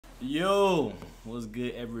Yo, what's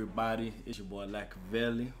good, everybody? It's your boy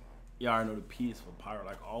Lackavelli. Y'all already know the P is for Pirate,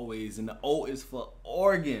 like always, and the O is for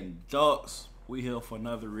Oregon Ducks. We here for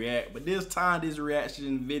another react, but this time, this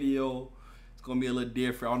reaction video is gonna be a little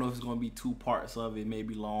different. I don't know if it's gonna be two parts of it,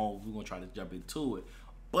 maybe long. We're gonna try to jump into it.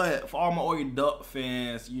 But for all my Oregon Duck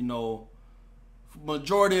fans, you know,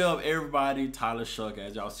 majority of everybody, Tyler Shough,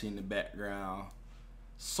 as y'all see in the background.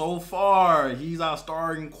 So far, he's our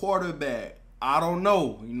starting quarterback. I don't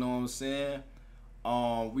know, you know what I'm saying?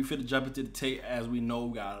 We finna jump into the tape. As we know,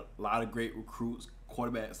 we got a lot of great recruits,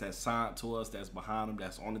 quarterbacks that signed to us, that's behind them,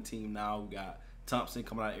 that's on the team now. We got Thompson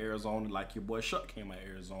coming out of Arizona, like your boy Shough came out of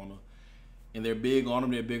Arizona. And they're big on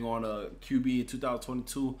him. They're big on QB in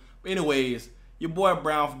 2022. But anyways, your boy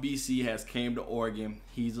Brown from BC has came to Oregon.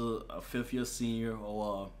 He's a fifth-year senior,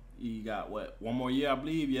 or he got, what, one more year, I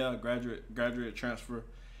believe? Yeah, graduate transfer.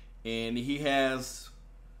 And he has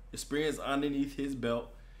experience underneath his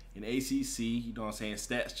belt in ACC, you know what I'm saying?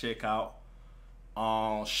 Stats check out.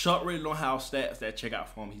 Shough really don't have stats that check out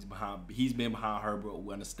for him. He's been behind Herbert.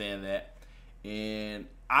 We understand that. And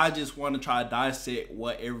I just want to try to dissect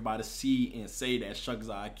what everybody see and say that Shough is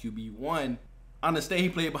our QB1. I understand he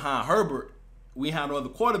played behind Herbert. We have no other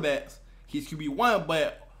quarterbacks. He's QB1,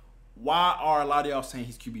 but why are a lot of y'all saying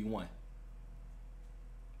he's QB1?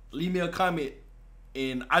 Leave me a comment,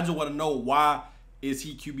 and I just want to know why is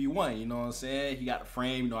he QB1? You know what I'm saying? He got the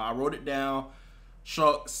frame. You know, I wrote it down.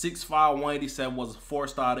 Shough, 6'5", 187, was a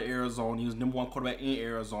four-star to Arizona. He was #1 quarterback in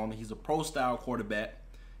Arizona. He's a pro-style quarterback.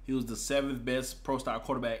 He was the 7th best pro-style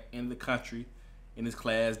quarterback in the country in his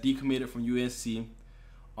class. Decommitted from USC.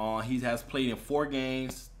 He has played in 4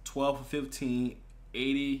 games, 12 for 15,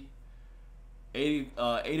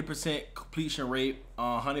 80% completion rate,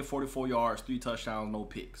 144 yards, 3 touchdowns, no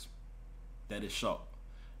picks. That is Shough.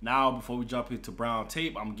 Now, before we jump into Brown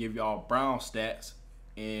tape, I'm gonna give y'all Brown stats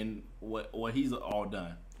and what he's all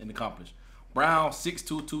done and accomplished. Brown,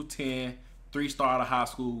 6'2", 210, 3-star out of high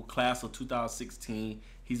school, class of 2016.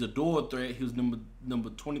 He's a dual threat. He was number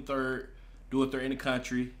 23rd dual threat in the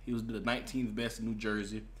country. He was the 19th best in New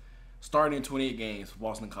Jersey. Starting in 28 games for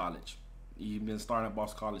Boston College. He's been starting at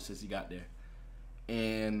Boston College since he got there.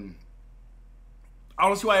 And I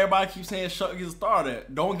don't see why everybody keeps saying Shough is a starter.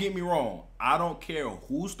 Don't get me wrong. I don't care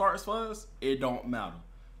who starts for us. It don't matter.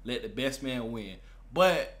 Let the best man win.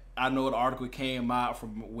 But I know the article came out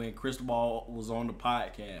from when Cristobal was on the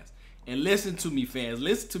podcast. And listen to me, fans.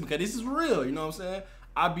 Listen to me, because this is real. You know what I'm saying?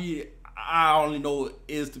 I only know it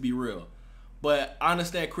is to be real. But I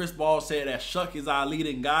understand Cristobal said that Shough is our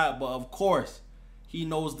leading guy. But of course, he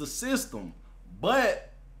knows the system.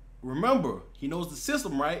 But remember, he knows the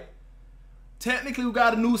system, right? Technically, we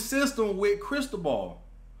got a new system with Cristobal.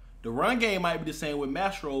 The run game might be the same with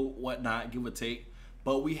Mastro, whatnot, give or take.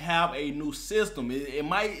 But we have a new system. It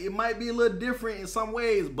might be a little different in some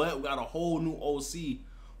ways, but we got a whole new OC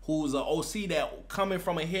who's an OC that coming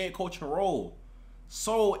from a head coaching role.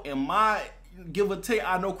 So, in my give or take,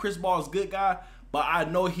 I know Cristobal is a good guy, but I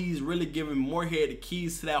know he's really giving Moorhead the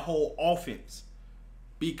keys to that whole offense.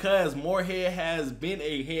 Because Moorhead has been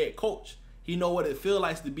a head coach. He know what it feels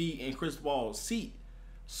like to be in Cristobal's seat.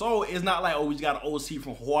 So it's not like, oh, we got an OC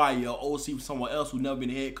from Hawaii or OC from somewhere else who's never been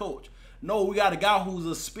a head coach. No, we got a guy who's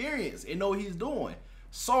experienced and know what he's doing.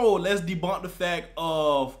 So let's debunk the fact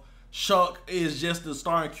of Shough is just the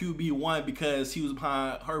starting QB1 because he was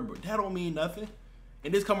behind Herbert. That don't mean nothing.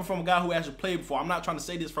 And this coming from a guy who actually played before. I'm not trying to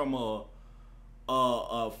say this from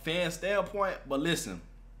a fan standpoint, but listen.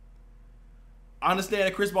 I understand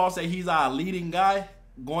that Cristobal said he's our leading guy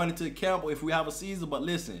going into the camp if we have a season, but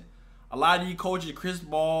listen, a lot of these coaches,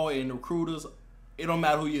 Cristobal and the recruiters, it don't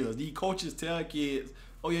matter who he is. These coaches tell kids,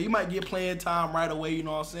 oh yeah, you might get playing time right away, you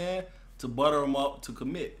know what I'm saying, to butter them up to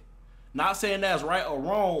commit. Not saying that's right or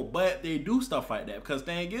wrong, but they do stuff like that because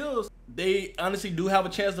thing is, they honestly do have a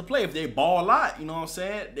chance to play. If they ball a lot, you know what I'm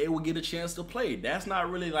saying, they will get a chance to play. That's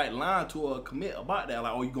not really like lying to a commit about that,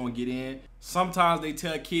 like, oh, you're going to get in. Sometimes they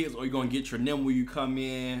tell kids, oh, you're going to get your number when you come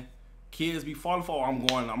in. Kids be falling for, I'm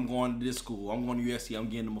going to this school. I'm going to USC. I'm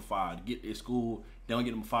getting number 5. To get their school, they don't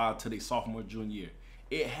get number 5 till they sophomore, junior year.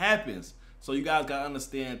 It happens. So you guys got to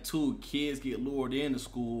understand, too, kids get lured into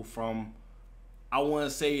school from, I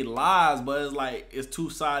wouldn't say lies, but it's like, it's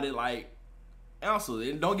two-sided, like, answers.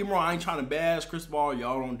 And don't get me wrong, I ain't trying to bash Cristobal.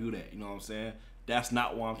 Y'all don't do that. You know what I'm saying? That's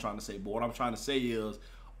not what I'm trying to say. But what I'm trying to say is,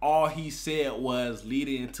 all he said was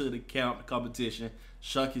leading into the camp, the competition,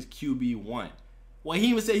 Shough is QB1. Well, he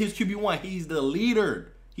even said he was QB1. He's the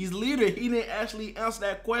leader. He's the leader. He didn't actually answer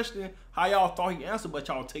that question how y'all thought he answered, but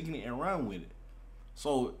y'all taking it and run with it.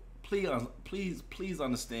 So please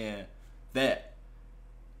understand that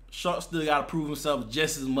Shuck still got to prove himself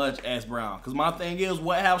just as much as Brown. Because my thing is,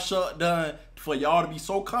 what have Shuck done for y'all to be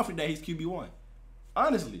so confident that he's QB1?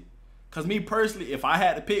 Honestly. Because me personally, if I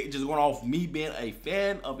had to pick, just going off me being a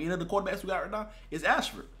fan of any of the quarterbacks we got right now, it's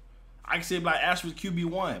Ashford. I can say like Ashford's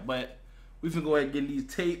QB1, but we can go ahead and get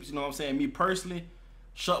these tapes, you know what I'm saying? Me personally,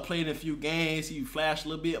 Shuck played in a few games. He flashed a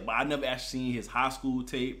little bit, but I never actually seen his high school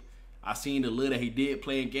tape. I seen the little that he did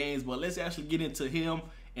play in games, but let's actually get into him.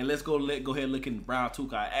 And let's go ahead and look at Brown too,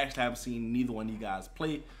 because I actually haven't seen neither one of you guys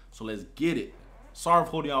play. So let's get it. Sorry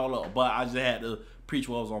for holding y'all up, but I just had to preach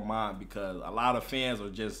what was on mine because a lot of fans are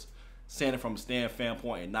just saying it from a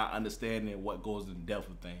standpoint and not understanding what goes in depth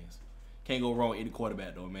with things. Can't go wrong with any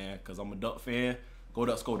quarterback though, man, because I'm a Duck fan. Go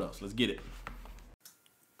Ducks, go Ducks. Let's get it.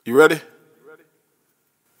 You ready?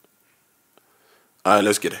 All right,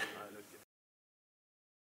 let's get it.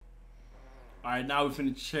 All right, now we're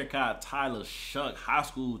finna check out Tyler Shuck high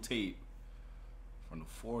school tape from the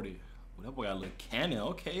 40. Well, that boy got a little cannon.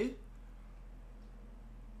 Okay.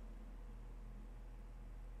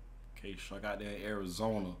 Okay, Shuck out there in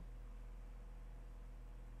Arizona.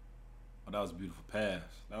 Oh, that was a beautiful pass.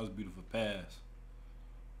 That was a beautiful pass.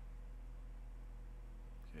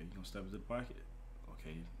 Okay, you gonna step into the pocket?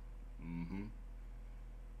 Okay. Mm-hmm.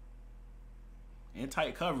 And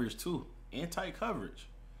tight coverage, too. And tight coverage.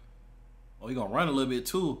 Oh, he gonna run a little bit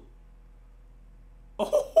too. Oh,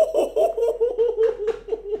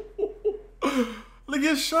 look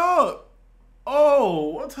at Shuck.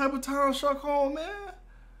 Oh, what type of time Shuck on, man?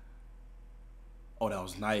 Oh, that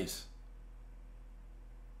was nice.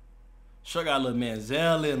 Shuck got a little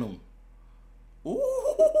Manziel in him.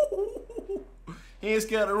 Ooh. He ain't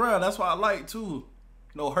scared to run. That's why I like too.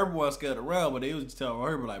 You know, Herbert wasn't scared to run, but they was just telling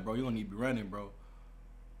Herbert like, bro, you don't need to be running, bro.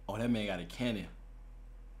 Oh, that man got a cannon.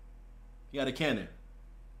 He got a cannon.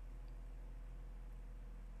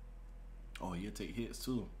 Oh, he'll take hits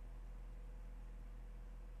too.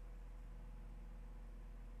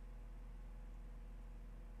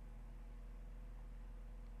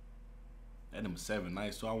 That number 7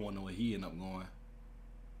 nice, so I want to know where he end up going.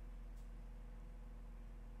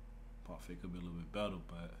 Pop fake could be a little bit better,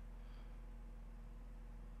 but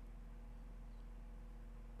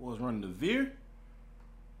was running the veer.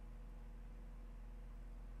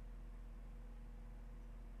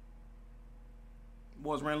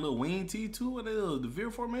 Boys ran a little wing T too with the veer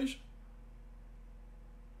formation.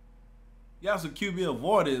 Y'all some QB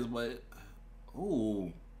avoiders, but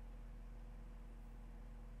ooh.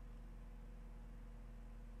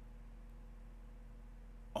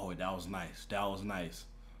 Oh, that was nice. That was nice.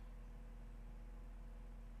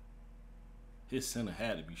 His center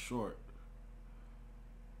had to be short.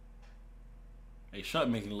 Hey, Shuck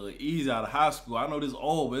making it a little easy out of high school. I know this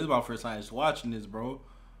old, but this is my first time just watching this, bro.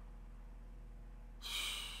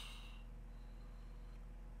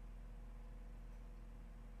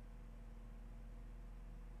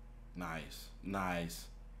 Nice, nice,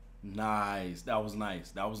 nice. That was nice.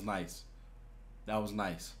 That was nice. That was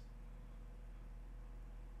nice.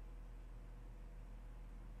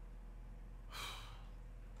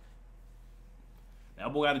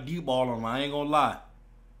 That boy got a deep ball on him. I ain't gonna lie.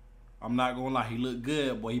 I'm not gonna lie. He looked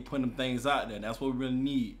good, boy. He putting them things out there. That's what we really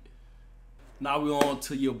need. Now we on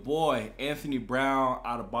to your boy Anthony Brown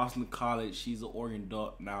out of Boston College. He's an Oregon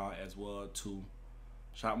Duck now as well too.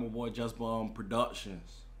 Shout out my boy Just Bum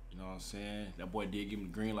Productions. You know what I'm saying? That boy did give him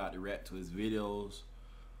the green light to react to his videos.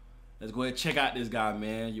 Let's go ahead and check out this guy,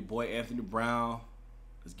 man. Your boy Anthony Brown.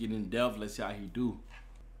 Let's get in depth. Let's see how he do.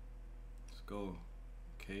 Let's go.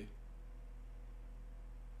 Okay.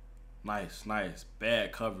 Nice, nice.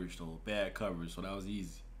 Bad coverage though. Bad coverage. So that was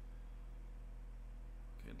easy.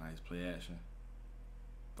 Okay, nice play action.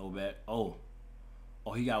 Throwback. Oh.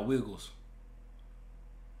 Oh, he got wiggles.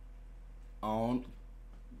 On.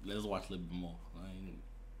 Let's watch a little bit more.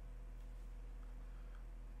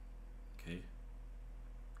 Okay.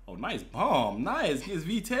 Oh, nice bomb. Nice. Gets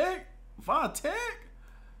V-Tech. Vi-Tech.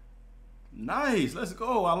 Nice. Let's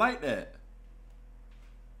go. I like that.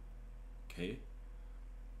 Okay.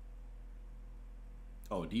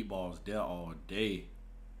 Oh, deep balls there all day.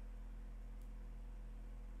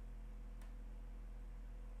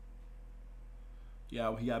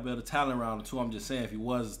 Yeah, he got better talent around him too. I'm just saying, if he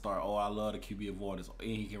was a star, oh, I love the QB avoidance. And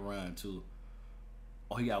he can run too.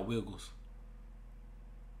 Oh, he got wiggles.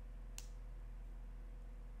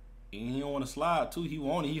 And he don't want to slide too. He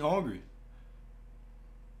want it. He hungry.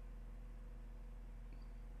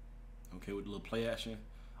 Okay, with the little play action.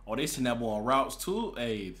 Oh, they send that boy on routes too.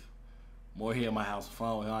 Hey, more here in my house of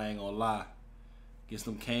fun with him, I ain't gonna lie. Get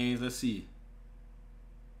some canes. Let's see.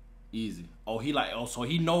 Easy. Oh, he like, oh, so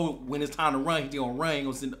he know when it's time to run, he gonna run. He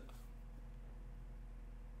gonna send.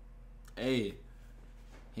 Hey,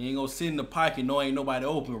 he ain't gonna sit in the pocket, know ain't nobody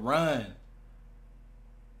open, run.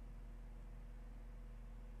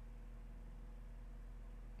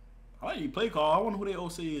 I like your play call. I wonder who their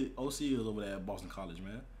OC is over there at Boston College,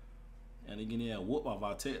 man. And they getting that whoop by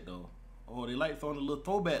Vitek, though. Oh, they like throwing a little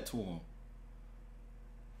throwback to him.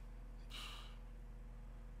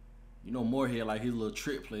 You know, Moorhead like his little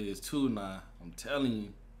trick plays too now. I'm telling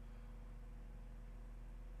you.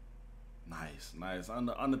 Nice, nice.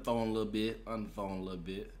 Underthrown a little bit. Underthrown a little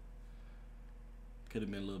bit. Could have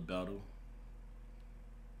been a little better.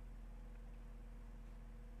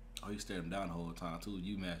 Oh, he stared him down the whole time too.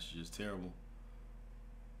 UMass is just terrible.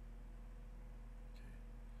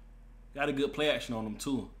 Okay. Got a good play action on him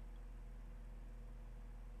too.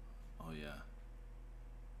 Oh yeah.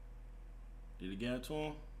 Did he get it to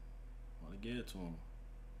him? Well, he get it to him.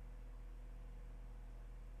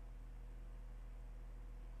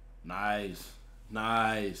 Nice.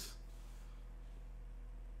 Nice.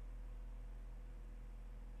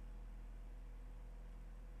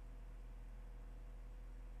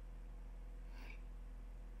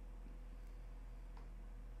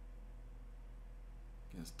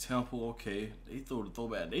 Against Temple, okay. They throw the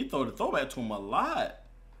throwback. They throw the throwback to him a lot.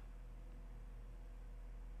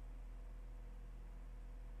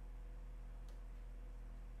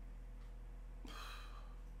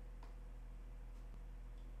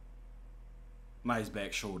 Nice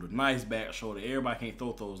back shoulder. Nice back shoulder. Everybody can't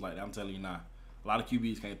throw throws like that. I'm telling you now. A lot of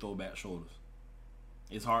QBs can't throw back shoulders.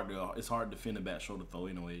 It's hard to defend a back shoulder throw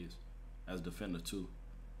anyways. As a defender too.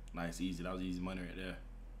 Nice, easy. That was easy money right there.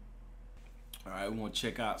 Alright, we're gonna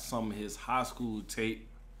check out some of his high school tape.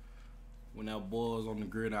 When that boy was on the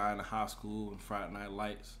gridiron in high school and Friday Night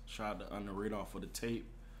Lights. Tried to under radar for the tape.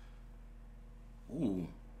 Ooh.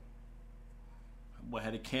 That boy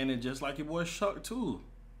had a cannon just like your boy Shuck too.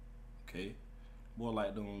 Okay. Boy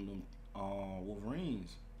like them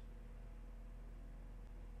Wolverines.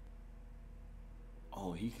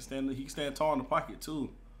 Oh, he can stand tall in the pocket too.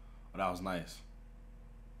 Oh, that was nice.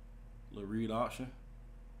 Little read option.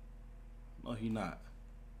 No, he not.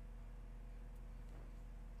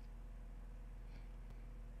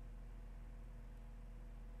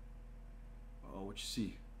 Oh, what you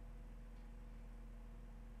see?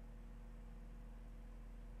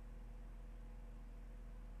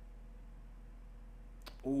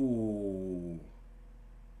 Ooh.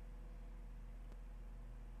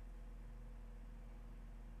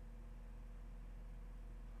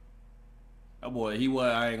 That boy,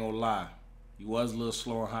 I ain't gonna lie. He was a little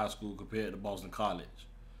slow in high school compared to Boston College.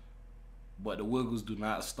 But the wiggles do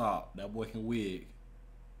not stop. That boy can wig.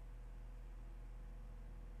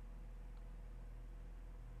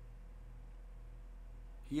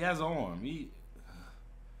 He has an arm.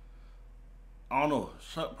 I don't know.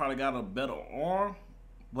 Chuck probably got a better arm,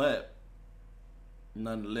 but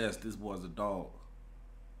nonetheless, this boy's a dog.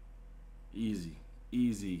 Easy,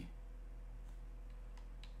 easy.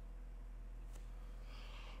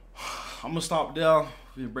 I'm gonna stop there. We're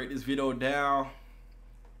gonna break this video down.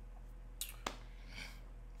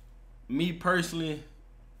 Me personally,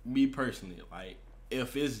 like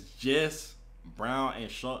if it's just Brown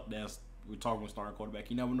and Shuck, we're talking starting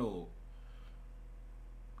quarterback. You never know.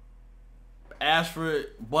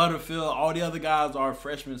 Ashford, Butterfield, all the other guys are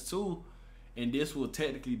freshmen too, and this will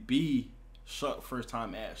technically be Shuck's first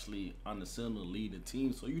time actually on the center lead the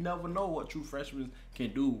team. So you never know what true freshmen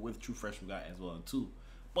can do with true freshman guy as well too.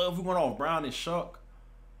 But if we're going off Brown and Shuck,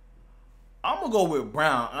 I'm gonna go with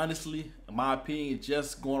Brown. Honestly, in my opinion,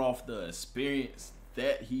 just going off the experience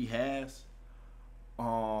that he has.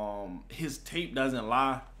 His tape doesn't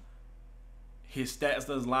lie. His stats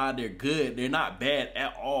doesn't lie. They're good. They're not bad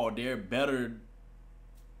at all. They're better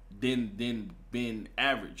than being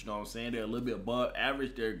average. You know what I'm saying? They're a little bit above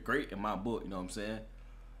average. They're great in my book. You know what I'm saying?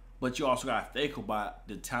 But you also got to think about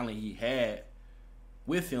the talent he had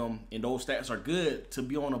with him, and those stats are good to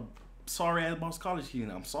be on a sorry ass Boston College team.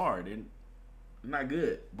 I'm sorry, they're not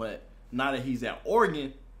good. But now that he's at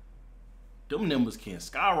Oregon, them numbers can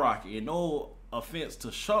skyrocket. And no offense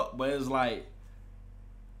to Shuck, but it's like,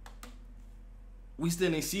 we still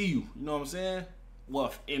didn't see you. You know what I'm saying?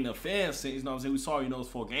 Well, in the fan sense, you know what I'm saying? We saw you in those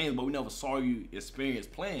 4 games, but we never saw you experience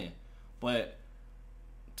playing. But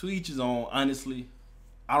to each his own, honestly.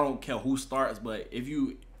 I don't care who starts, but if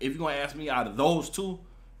you're gonna ask me out of those two,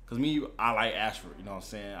 because me, I like Ashford, you know what I'm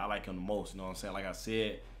saying? I like him the most, you know what I'm saying? Like I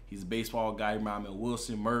said, he's a baseball guy, reminds me of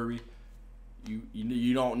Wilson, Murray.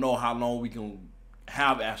 You don't know how long we can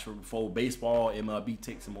have Ashford before baseball, MLB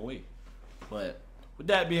takes him away. But with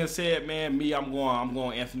that being said, man, I'm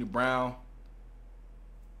going Anthony Brown.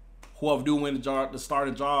 Whoever do win the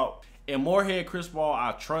starting job. And Moorhead, Chris Ball,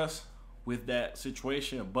 I trust. with that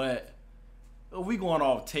situation. But if we going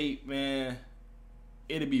off tape, man,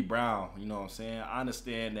 it'd be Brown. You know what I'm saying? I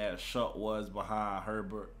understand that Shuck was behind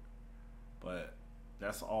Herbert, but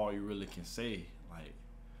that's all you really can say. Like,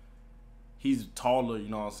 he's taller, you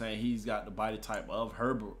know what I'm saying? He's got the body type of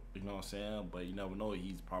Herbert, you know what I'm saying? But you never know,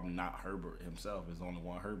 he's probably not Herbert himself. There's only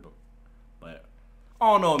one Herbert. But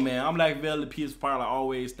I don't know, man. I'm Lackavelli, Peace Fire, like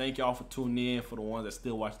always. Thank y'all for tuning in. For the ones that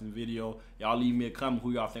still watching the video, y'all leave me a comment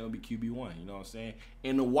who y'all think will be QB1. You know what I'm saying?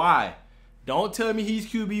 And the why. Don't tell me he's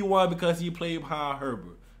QB1 because he played behind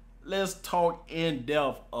Herbert. Let's talk in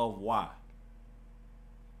depth of why.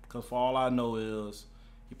 Because for all I know is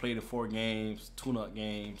he played in 4 games, tune-up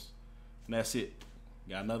games, and that's it.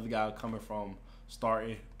 Got another guy coming from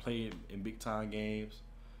starting, playing in big-time games.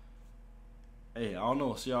 Hey, I don't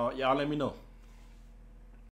know. So y'all let me know.